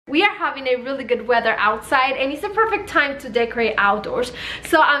We are having a really good weather outside and it's a perfect time to decorate outdoors.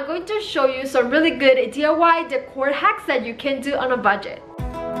 So I'm going to show you some really good DIY decor hacks that you can do on a budget.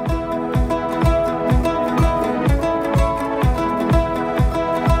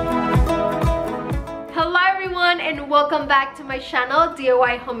 And welcome back to my channel,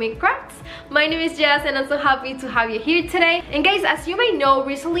 DIY Homemade Crafts. My name is Jazz and I'm so happy to have you here today. And guys, as you may know,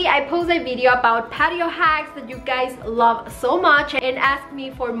 recently I posted a video about patio hacks that you guys love so much and asked me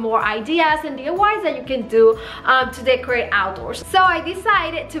for more ideas and DIYs that you can do to decorate outdoors. So I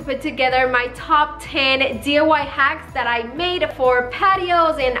decided to put together my top 10 DIY hacks that I made for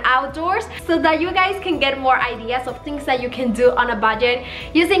patios and outdoors so that you guys can get more ideas of things that you can do on a budget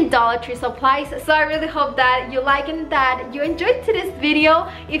using Dollar Tree supplies. So I really hope that you like and that you enjoyed today's video.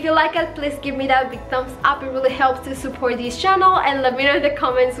 If you like it, please give me that big thumbs up. It really helps to support this channel, and let me know in the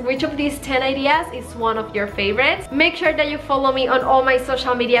comments which of these 10 ideas is one of your favorites. Make sure that you follow me on all my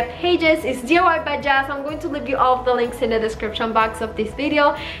social media pages. It's DIY by Jazz. I'm going to leave you all of the links in the description box of this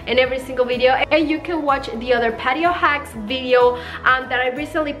video and every single video, and you can watch the other patio hacks video that I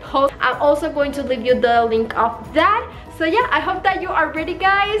recently posted. I'm also going to leave you the link of that. So yeah, I hope that you are ready,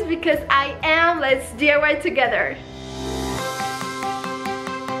 guys, because I am. Let's DIY together.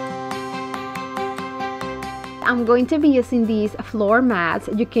 I'm going to be using these floor mats.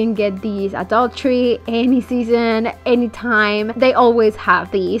 You can get these at Dollar Tree any season, anytime. They always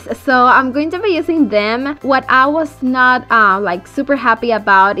have these. So I'm going to be using them. What I was not like super happy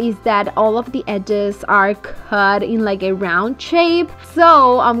about is that all of the edges are cut in like a round shape.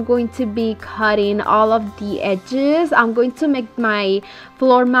 So I'm going to be cutting all of the edges. I'm going to make my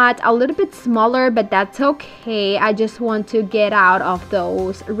floor mat a little bit smaller, but that's okay. I just want to get out of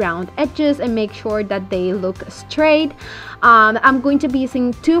those round edges and make sure that they look straight. I'm going to be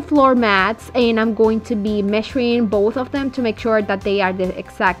using 2 floor mats and I'm going to be measuring both of them to make sure that they are the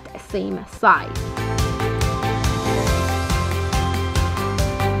exact same size.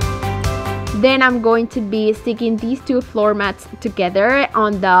 Then I'm going to be sticking these 2 floor mats together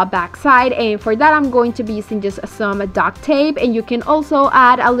on the back side, and for that I'm going to be using just some duct tape, and you can also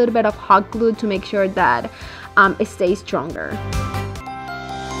add a little bit of hot glue to make sure that it stays stronger.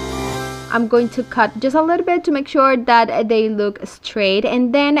 I'm going to cut just a little bit to make sure that they look straight,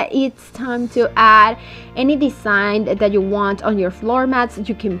 and then it's time to add any design that you want on your floor mats.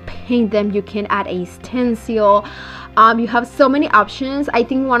 You can paint them, you can add a stencil. You have so many options. I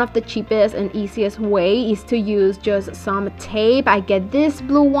think one of the cheapest and easiest way is to use just some tape. I get this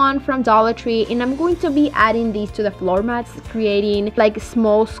blue one from Dollar Tree, and I'm going to be adding these to the floor mats, creating like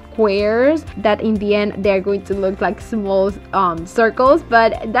small squares that in the end they're going to look like small circles,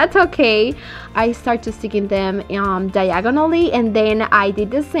 but that's okay. I start to sticking them diagonally, and then I did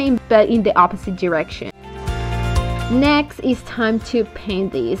the same but in the opposite direction. Next, it's time to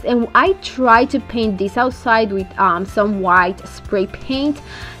paint these, and I tried to paint this outside with some white spray paint,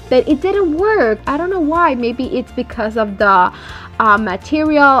 but it didn't work. I don't know why. Maybe it's because of the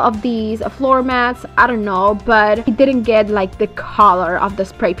material of these floor mats. I don't know, but it didn't get like the color of the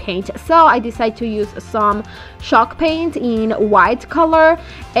spray paint. So I decided to use some chalk paint in white color,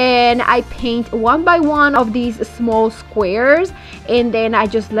 and I paint one by one of these small squares, and then I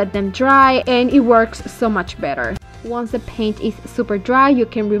just let them dry, and it works so much better. Once the paint is super dry, you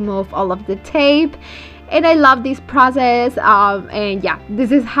can remove all of the tape, and I love this process. And yeah,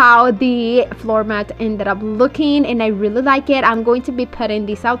 this is how the floor mat ended up looking, and I really like it. I'm going to be putting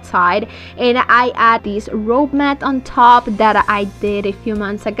this outside, and I add this rope mat on top that I did a few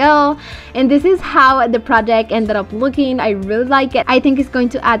months ago, and this is how the project ended up looking. I really like it. I think it's going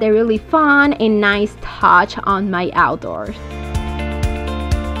to add a really fun and nice touch on my outdoors.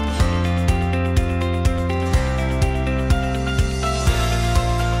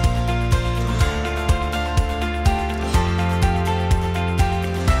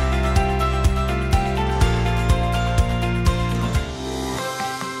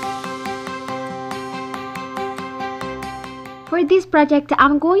 For this project,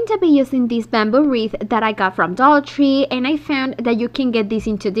 I'm going to be using this bamboo wreath that I got from Dollar Tree, and I found that you can get these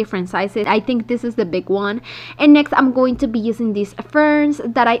into different sizes. I think this is the big one. And next, I'm going to be using these ferns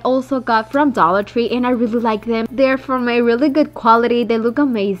that I also got from Dollar Tree, and I really like them. They're from a really good quality. They look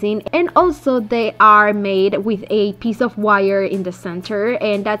amazing, and also they are made with a piece of wire in the center,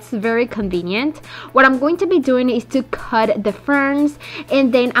 and that's very convenient. What I'm going to be doing is to cut the ferns,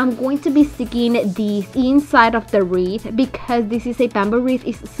 and then I'm going to be sticking these inside of the wreath because this is a bamboo wreath,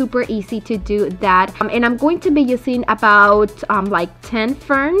 it's super easy to do that. And I'm going to be using about like 10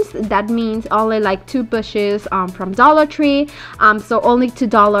 ferns. That means only like 2 bushes from Dollar Tree, so only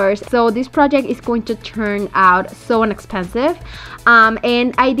 $2. So this project is going to turn out so inexpensive.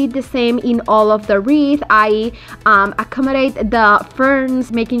 And I did the same in all of the wreath. I accommodate the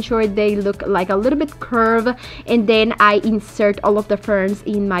ferns, making sure they look like a little bit curved, and then I insert all of the ferns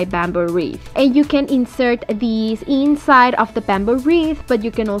in my bamboo wreath. And you can insert these inside of the bamboo wreath, but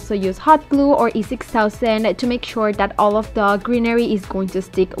you can also use hot glue or E6000 to make sure that all of the greenery is going to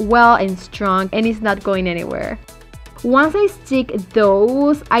stick well and strong and it's not going anywhere. Once I stick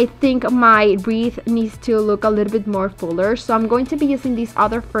those, I think my wreath needs to look a little bit more fuller, so I'm going to be using these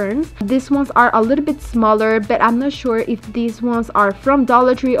other ferns. These ones are a little bit smaller, but I'm not sure if these ones are from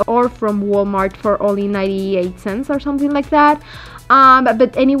Dollar Tree or from Walmart for only 98 cents or something like that.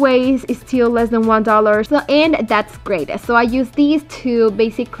 But anyways, it's still less than $1, so, and that's great. So I use these to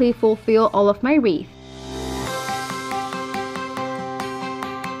basically fulfill all of my wreath.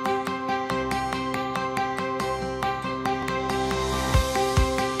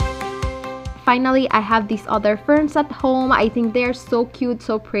 Finally, I have these other ferns at home. I think they're so cute,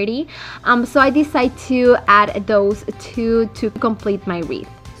 so pretty. So I decided to add those two to complete my wreath.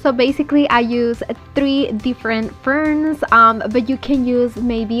 So basically I use 3 different ferns, but you can use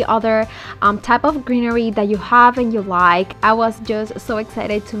maybe other type of greenery that you have and you like. I was just so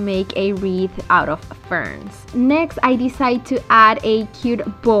excited to make a wreath out of ferns. Next, I decided to add a cute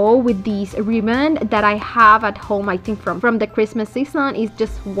bow with this ribbon that I have at home. I think from the Christmas season. It's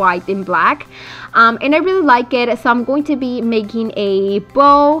just white and black, and I really like it. So I'm going to be making a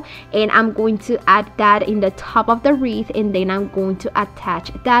bow, and I'm going to add that in the top of the wreath, and then I'm going to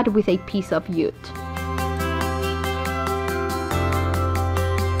attach that with a piece of jute.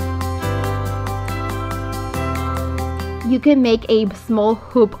 You can make a small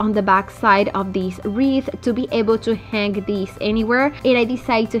hoop on the back side of this wreath to be able to hang these anywhere, and I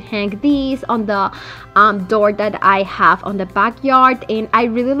decided to hang these on the door that I have on the backyard, and I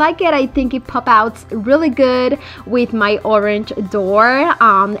really like it. I think it pops out really good with my orange door,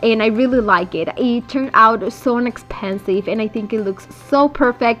 and I really like it. It turned out so inexpensive, and I think it looks so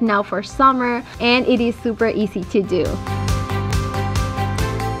perfect now for summer, and it is super easy to do.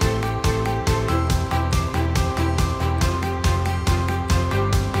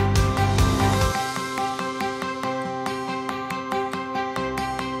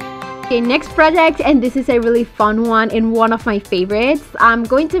 Okay, next project, and this is a really fun one and one of my favorites. I'm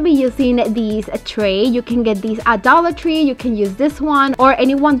going to be using these tray. You can get these at Dollar Tree. You can use this one or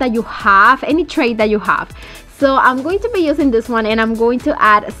any one that you have, any tray that you have. So I'm going to be using this one, and I'm going to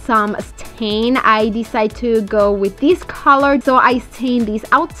add some stain. I decided to go with this color, so I stain this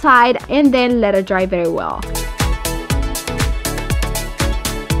outside and then let it dry very well.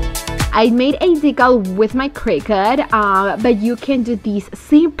 I made a decal with my Cricut, but you can do this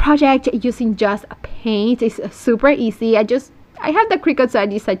same project using just paint. It's super easy. I have the Cricut, so I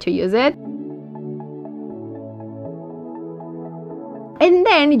decided to use it. And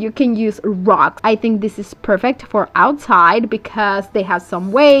then you can use rocks. I think this is perfect for outside because they have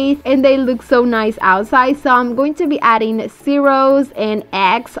some weight and they look so nice outside. So I'm going to be adding zeros and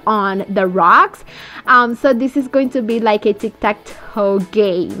X on the rocks. So this is going to be like a tic-tac-toe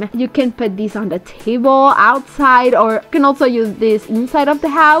game. You can put this on the table outside, or you can also use this inside of the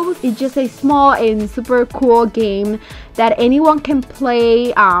house. It's just a small and super cool game that anyone can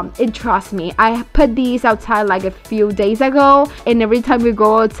play, and trust me, I put these outside like a few days ago, and every time we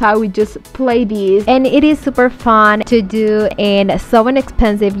go outside we just play these, and it is super fun to do and so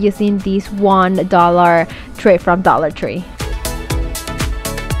inexpensive using this $1 tray from Dollar Tree.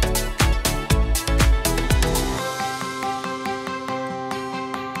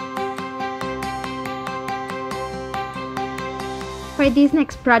 For this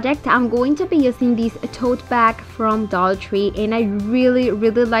next project, I'm going to be using this tote bag from Dollar Tree, and I really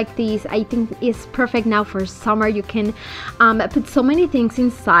like this. I think it's perfect now for summer. You can put so many things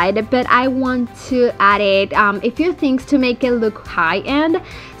inside, but I want to add a few things to make it look high-end.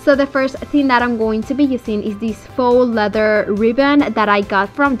 So the first thing that I'm going to be using is this faux leather ribbon that I got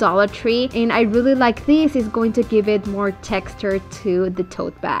from Dollar Tree, and I really like this. It's going to give it more texture to the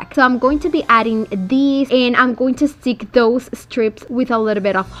tote bag. So I'm going to be adding these, and I'm going to stick those strips with a little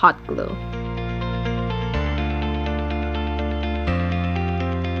bit of hot glue.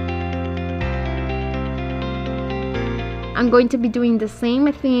 I'm going to be doing the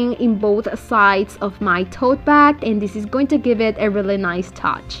same thing in both sides of my tote bag, and this is going to give it a really nice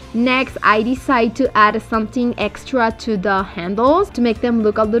touch. Next, I decide to add something extra to the handles to make them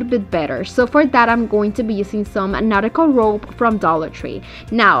look a little bit better. So for that, I'm going to be using some nautical rope from Dollar Tree.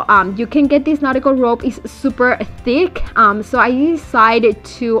 Now, you can get this nautical rope, is super thick, so I decided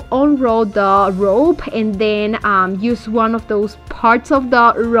to unroll the rope and then use one of those parts of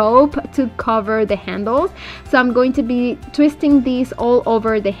the rope to cover the handles. So I'm going to be twisting these all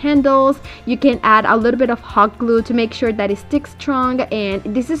over the handles. You can add a little bit of hot glue to make sure that it sticks strong, and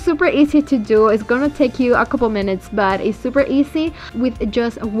this is super easy to do. It's gonna take you a couple minutes, but it's super easy. With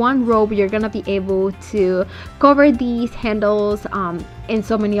just one rope, you're gonna be able to cover these handles and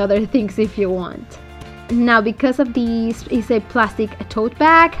so many other things if you want. Now, because of this is a plastic tote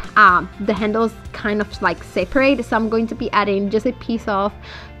bag, the handles kind of like separate, so I'm going to be adding just a piece of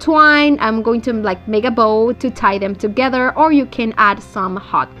twine. I'm going to like make a bow to tie them together, or you can add some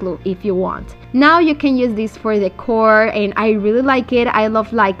hot glue if you want. Now you can use this for decor, and I really like it. I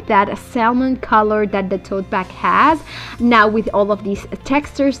love like that salmon color that the tote bag has. Now with all of these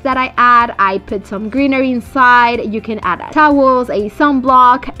textures that I add, I put some greenery inside. You can add towels, a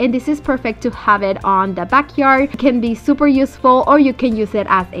sunblock, and this is perfect to have it on the backyard. It can be super useful, or you can use it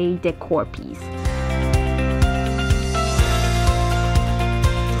as a decor piece.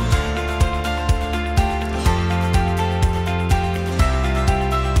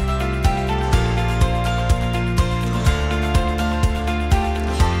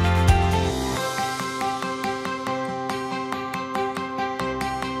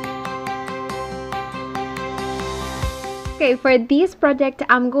 Okay, for this project,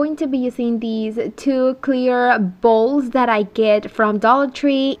 I'm going to be using these two clear bowls that I get from Dollar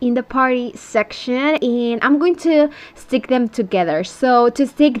Tree in the party section, and I'm going to stick them together. So to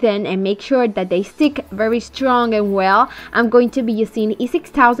stick them and make sure that they stick very strong and well, I'm going to be using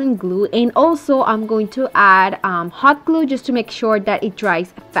E6000 glue, and also I'm going to add hot glue just to make sure that it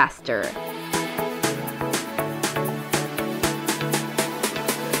dries faster.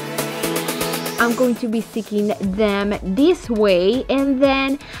 I'm going to be sticking them this way, and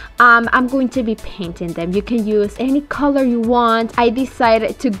then I'm going to be painting them. You can use any color you want. I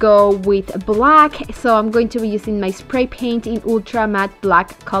decided to go with black, so I'm going to be using my spray paint in ultra matte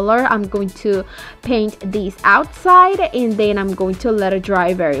black color. I'm going to paint these outside, and then I'm going to let it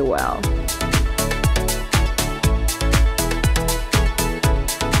dry very well.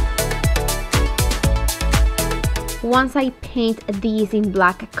 Once I paint these in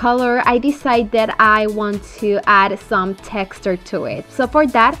black color, I decide that I want to add some texture to it. So for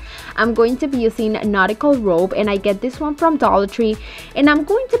that, I'm going to be using nautical rope, and I get this one from Dollar Tree, and I'm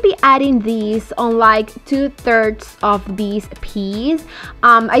going to be adding these on like 2/3 of these piece.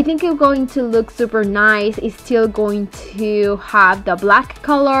 I think it's going to look super nice. It's still going to have the black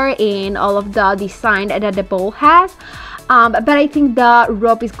color and all of the design that the bowl has. But I think the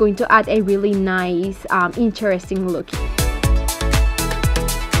rope is going to add a really nice, interesting look.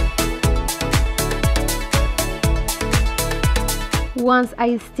 Once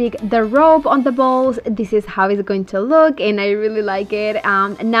I stick the rope on the bowls, this is how it's going to look, and I really like it.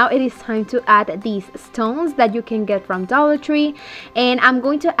 Now it is time to add these stones that you can get from Dollar Tree, and I'm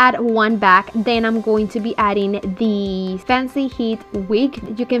going to add one back. Then I'm going to be adding the fancy heat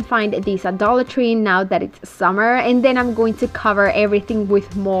wig. You can find these at Dollar Tree now that it's summer, and then I'm going to cover everything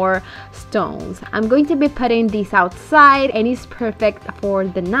with more stones. I'm going to be putting this outside, and it's perfect for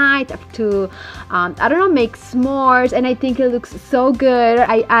the night to I don't know, make s'mores, and I think it looks so good.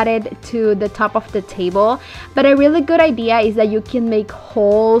 I added to the top of the table, but a really good idea is that you can make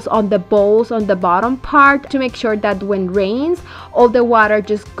holes on the bowls on the bottom part to make sure that when it rains, all the water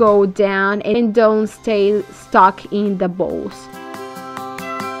just go down and don't stay stuck in the bowls.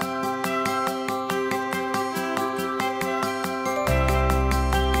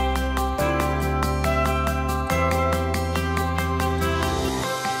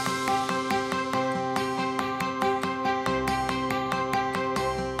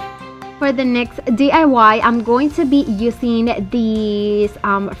 For the next DIY, I'm going to be using these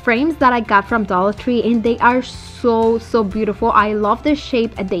frames that I got from Dollar Tree, and they are so beautiful. I love the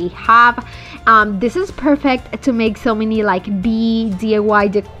shape they have. This is perfect to make so many like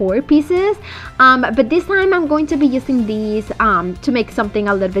DIY decor pieces, but this time I'm going to be using these to make something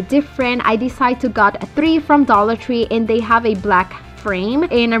a little bit different. I decided to got 3 from Dollar Tree, and they have a black frame,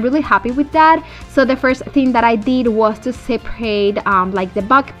 and I'm really happy with that. So the first thing that I did was to separate like the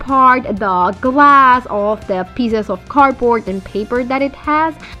back part, the glass, all of the pieces of cardboard and paper that it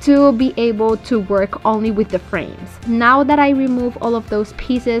has, to be able to work only with the frames. Now that I remove all of those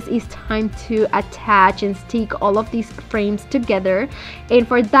pieces, it's time to attach and stick all of these frames together, and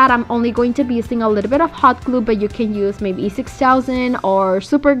for that I'm only going to be using a little bit of hot glue, but you can use maybe 6000 or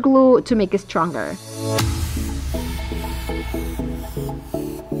super glue to make it stronger.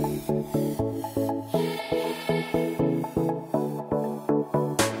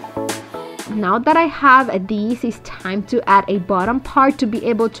 Now that I have these, it's time to add a bottom part to be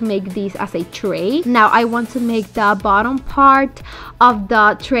able to make these as a tray. Now I want to make the bottom part of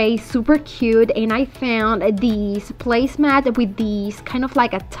the tray super cute, and I found these placemat with these kind of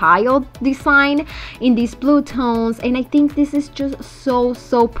like a tile design in these blue tones, and I think this is just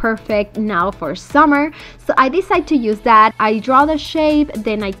so perfect now for summer. So I decided to use that. I draw the shape,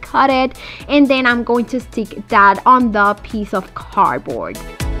 then I cut it, and then I'm going to stick that on the piece of cardboard.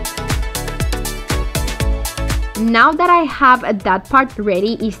 Now that I have that part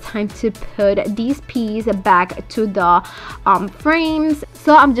ready, it's time to put this piece back to the frames.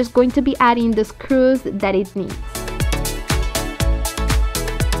 So I'm just going to be adding the screws that it needs.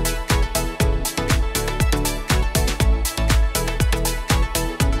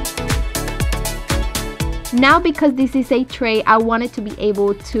 Now, because this is a tray, I wanted to be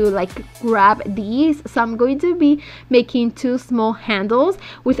able to like grab these, so I'm going to be making two small handles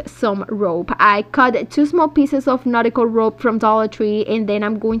with some rope. I cut two small pieces of nautical rope from Dollar Tree, and then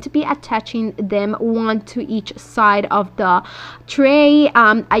I'm going to be attaching them one to each side of the tray.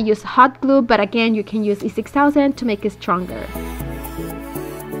 I use hot glue, but again you can use E6000 to make it stronger.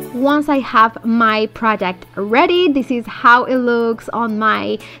 Once I have my project ready, this is how it looks on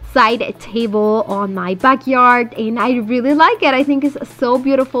my side table on my backyard, and I really like it. I think it's so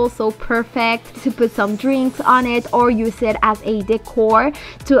beautiful, so perfect to put some drinks on it or use it as a decor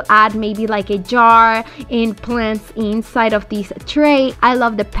to add maybe like a jar and plants inside of this tray. I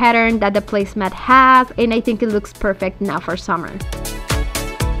love the pattern that the placemat has, and I think it looks perfect now for summer.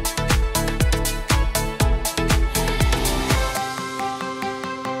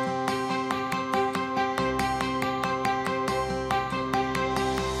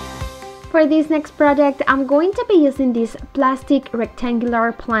 For this next project, I'm going to be using this plastic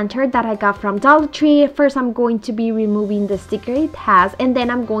rectangular planter that I got from Dollar Tree. First, I'm going to be removing the sticker it has, and then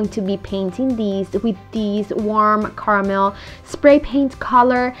I'm going to be painting these with this warm caramel spray paint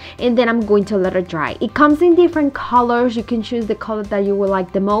color, and then I'm going to let it dry. It comes in different colors. You can choose the color that you would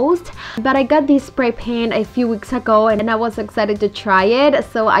like the most, but I got this spray paint a few weeks ago and I was excited to try it,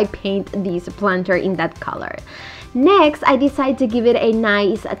 so I paint this planter in that color. Next, I decided to give it a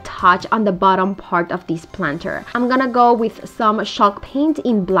nice touch on the bottom part of this planter. I'm gonna go with some chalk paint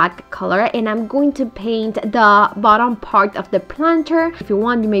in black color, and I'm going to paint the bottom part of the planter. If you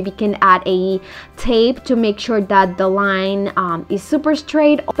want, you maybe can add a tape to make sure that the line is super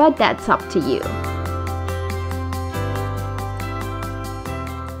straight, but that's up to you.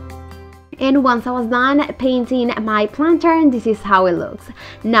 And once I was done painting my planter, this is how it looks.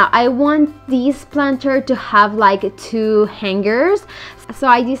 Now I want this planter to have like two hangers, so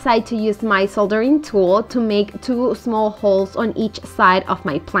I decided to use my soldering tool to make two small holes on each side of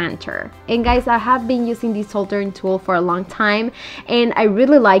my planter. And guys, I have been using this soldering tool for a long time and I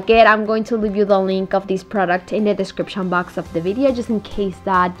really like it. I'm going to leave you the link of this product in the description box of the video, just in case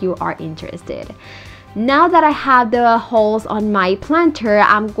that you are interested. Now that I have the holes on my planter,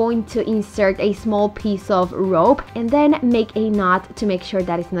 I'm going to insert a small piece of rope and then make a knot to make sure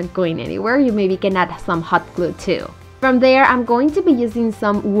that it's not going anywhere. You maybe can add some hot glue too. From there, I'm going to be using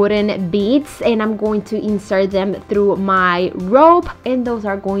some wooden beads and I'm going to insert them through my rope, and those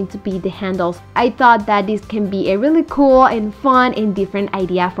are going to be the handles. I thought that this can be a really cool and fun and different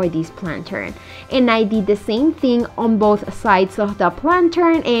idea for this planter. And I did the same thing on both sides of the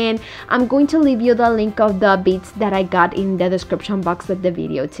planter, and I'm going to leave you the link of the beads that I got in the description box of the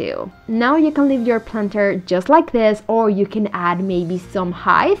video too. Now you can leave your planter just like this, or you can add maybe some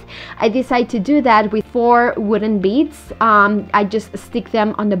height. I decided to do that with 4 wooden beads. I just stick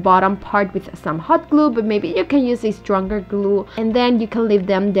them on the bottom part with some hot glue, but maybe you can use a stronger glue, and then you can leave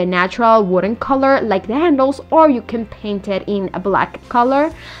them the natural wooden color like the handles, or you can paint it in a black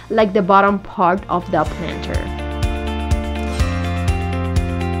color like the bottom part of the planter.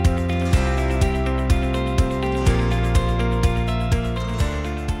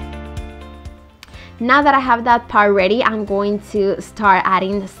 Now that I have that part ready, I'm going to start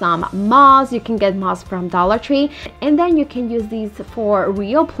adding some moss. You can get moss from Dollar Tree, and then you can use these for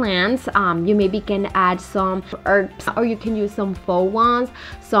real plants. You maybe can add some herbs, or you can use some faux ones,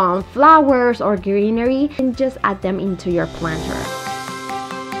 some flowers or greenery, and just add them into your planter.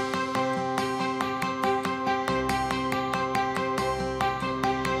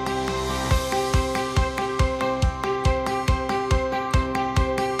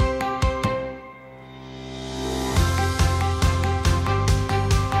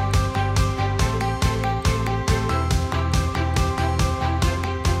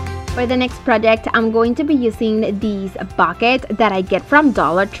 For the next project, I'm going to be using these bucket that I get from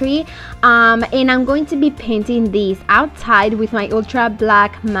Dollar Tree, and I'm going to be painting these outside with my ultra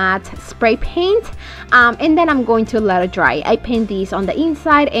black matte spray paint, and then I'm going to let it dry. I paint these on the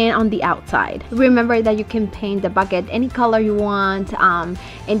inside and on the outside. Remember that you can paint the bucket any color you want, and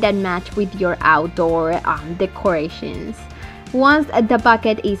then match with your outdoor decorations. Once the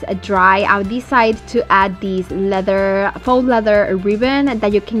bucket is dry, I'll decide to add these faux leather ribbon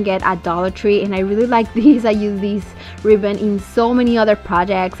that you can get at Dollar Tree, and I really like these. I use these ribbon in so many other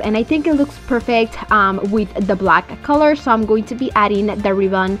projects, and I think it looks perfect with the black color, so I'm going to be adding the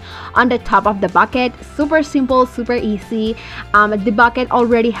ribbon on the top of the bucket. Super simple, super easy. The bucket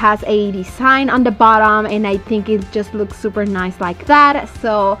already has a design on the bottom, and I think it just looks super nice like that.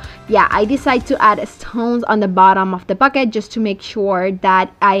 So yeah, I decided to add stones on the bottom of the bucket just to make sure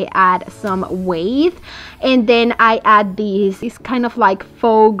that I add some weight, and then I add this kind of like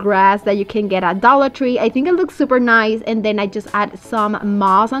faux grass that you can get at Dollar Tree. I think it looks super nice, and then I just add some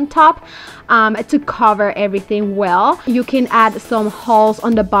moss on top to cover everything well. You can add some holes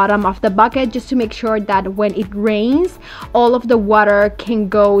on the bottom of the bucket just to make sure that when it rains, all of the water can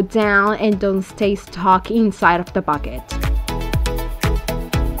go down and don't stay stuck inside of the bucket.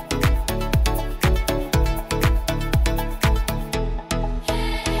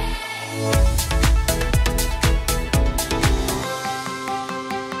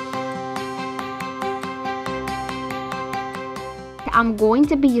 I'm going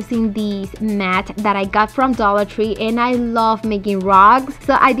to be using these mat that I got from Dollar Tree, and I love making rugs,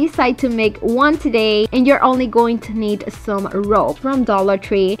 so I decided to make one today. And you're only going to need some rope from Dollar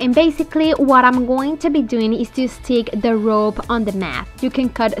Tree, and basically what I'm going to be doing is to stick the rope on the mat. You can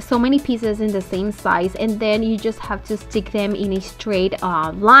cut so many pieces in the same size, and then you just have to stick them in a straight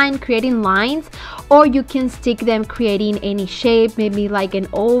line, creating lines, or you can stick them creating any shape, maybe like an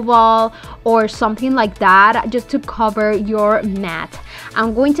oval or something like that, just to cover your mat.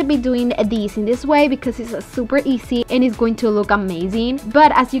 I'm going to be doing these in this way because it's super easy and it's going to look amazing.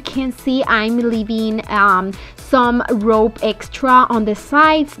 But as you can see, I'm leaving some rope extra on the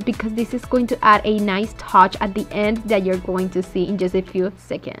sides because this is going to add a nice touch at the end that you're going to see in just a few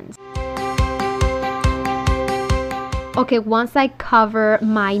seconds. Okay, once I cover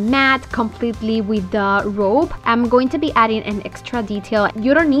my mat completely with the rope, I'm going to be adding an extra detail.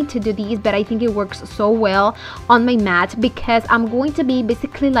 You don't need to do these, but I think it works so well on my mat because I'm going to be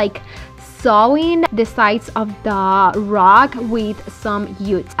basically like sewing the sides of the rug with some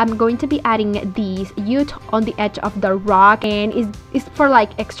jute. I'm going to be adding these jute on the edge of the rug, and it's for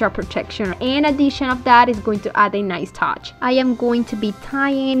like extra protection. In addition of that, it's going to add a nice touch. I am going to be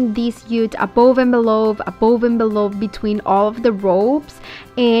tying this jute above and below between all of the ropes,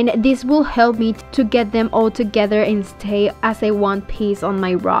 and this will help me to get them all together and stay as a one piece on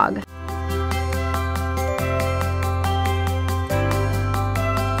my rug.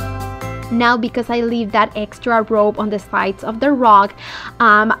 Now, because I leave that extra rope on the sides of the rug,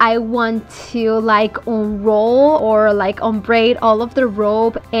 I want to like unroll or like unbraid all of the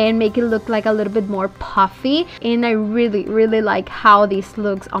rope and make it look like a little bit more puffy. And I really like how this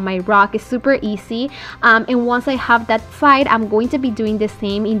looks on my rug. It's super easy. And once I have that side, I'm going to be doing the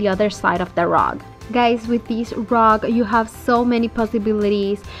same in the other side of the rug. Guys, with this rug, you have so many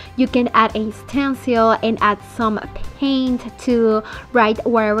possibilities. You can add a stencil and add some paint to write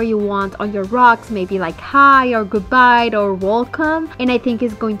wherever you want on your rugs, maybe like hi or goodbye or welcome, and I think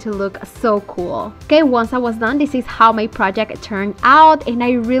it's going to look so cool. Okay, once I was done, this is how my project turned out, and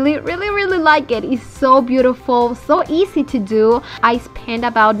I really like it. It's so beautiful, so easy to do. I spent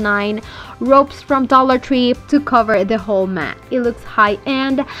about 9 ropes from Dollar Tree to cover the whole mat. It looks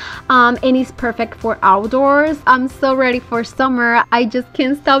high-end and it's perfect for outdoors. I'm so ready for summer. I just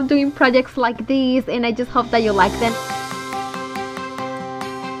can't stop doing projects like these, and I just hope that you like them.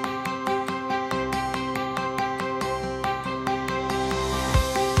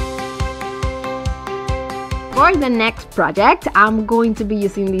 For the next project, I'm going to be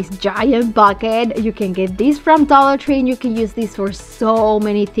using this giant bucket. You can get this from Dollar Tree and you can use this for so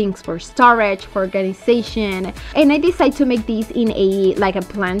many things, for storage, for organization. And I decided to make this in a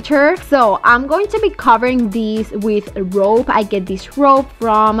planter. So I'm going to be covering this with rope. I get this rope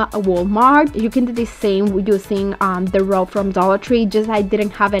from Walmart. You can do the same using the rope from Dollar Tree, just I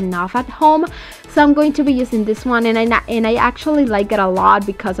didn't have enough at home. So I'm going to be using this one, and I actually like it a lot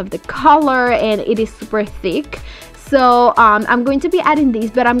because of the color, and it is super thick. So I'm going to be adding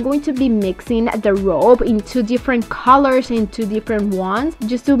this, but I'm going to be mixing the rope in 2 different colors, in 2 different ones,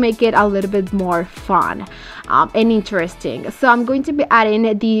 just to make it a little bit more fun and interesting. So I'm going to be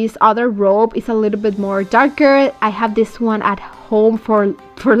adding this other rope. It's a little bit more darker. I have this one at home for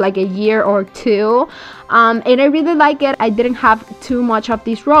like a year or 2, and I really like it. I didn't have too much of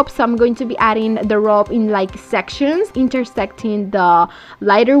this rope, so I'm going to be adding the rope in like sections, intersecting the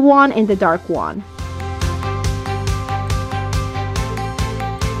lighter one and the dark one.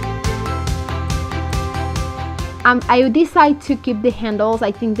 I decided to keep the handles.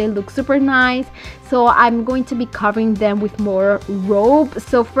 I think they look super nice, so I'm going to be covering them with more rope.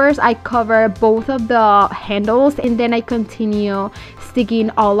 So first I cover both of the handles, and then I continue sticking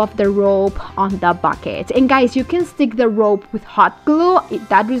all of the rope on the bucket. And guys, you can stick the rope with hot glue.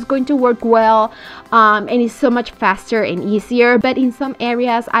 That is going to work well, and it's so much faster and easier. But in some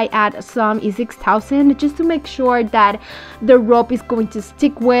areas I add some E6000 just to make sure that the rope is going to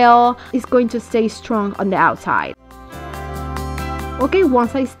stick well, it's going to stay strong on the outside. Okay,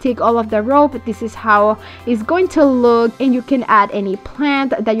 once I stick all of the rope, this is how it's going to look, and you can add any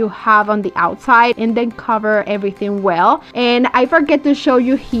plant that you have on the outside and then cover everything well. And I forget to show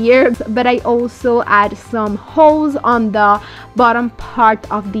you here, but I also add some holes on the bottom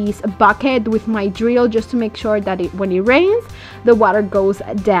part of this bucket with my drill, just to make sure that when it rains, the water goes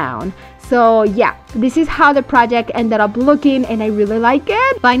down. So yeah, this is how the project ended up looking, and I really like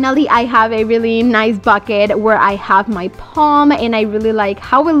it. Finally, I have a really nice bucket where I have my palm, and I really like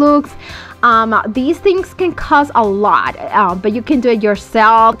how it looks. These things can cost a lot, but you can do it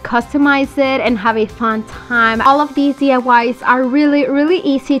yourself, customize it, and have a fun time. All of these DIYs are really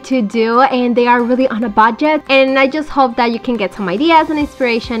easy to do, and they are really on a budget. And I just hope that you can get some ideas and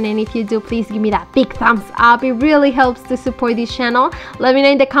inspiration, and if you do, please give me that big thumbs up. It really helps to support this channel. Let me know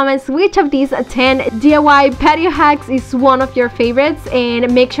in the comments which of these 10 DIY patio hacks is one of your favorites,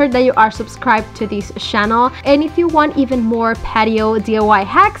 and make sure that you are subscribed to this channel. And if you want even more patio DIY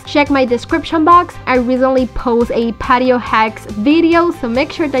hacks, check my description box. I recently post a patio hacks video, so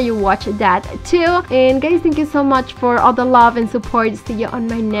make sure that you watch that too. And guys, thank you so much for all the love and support. See you on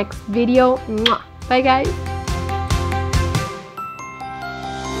my next video. Mwah. Bye guys.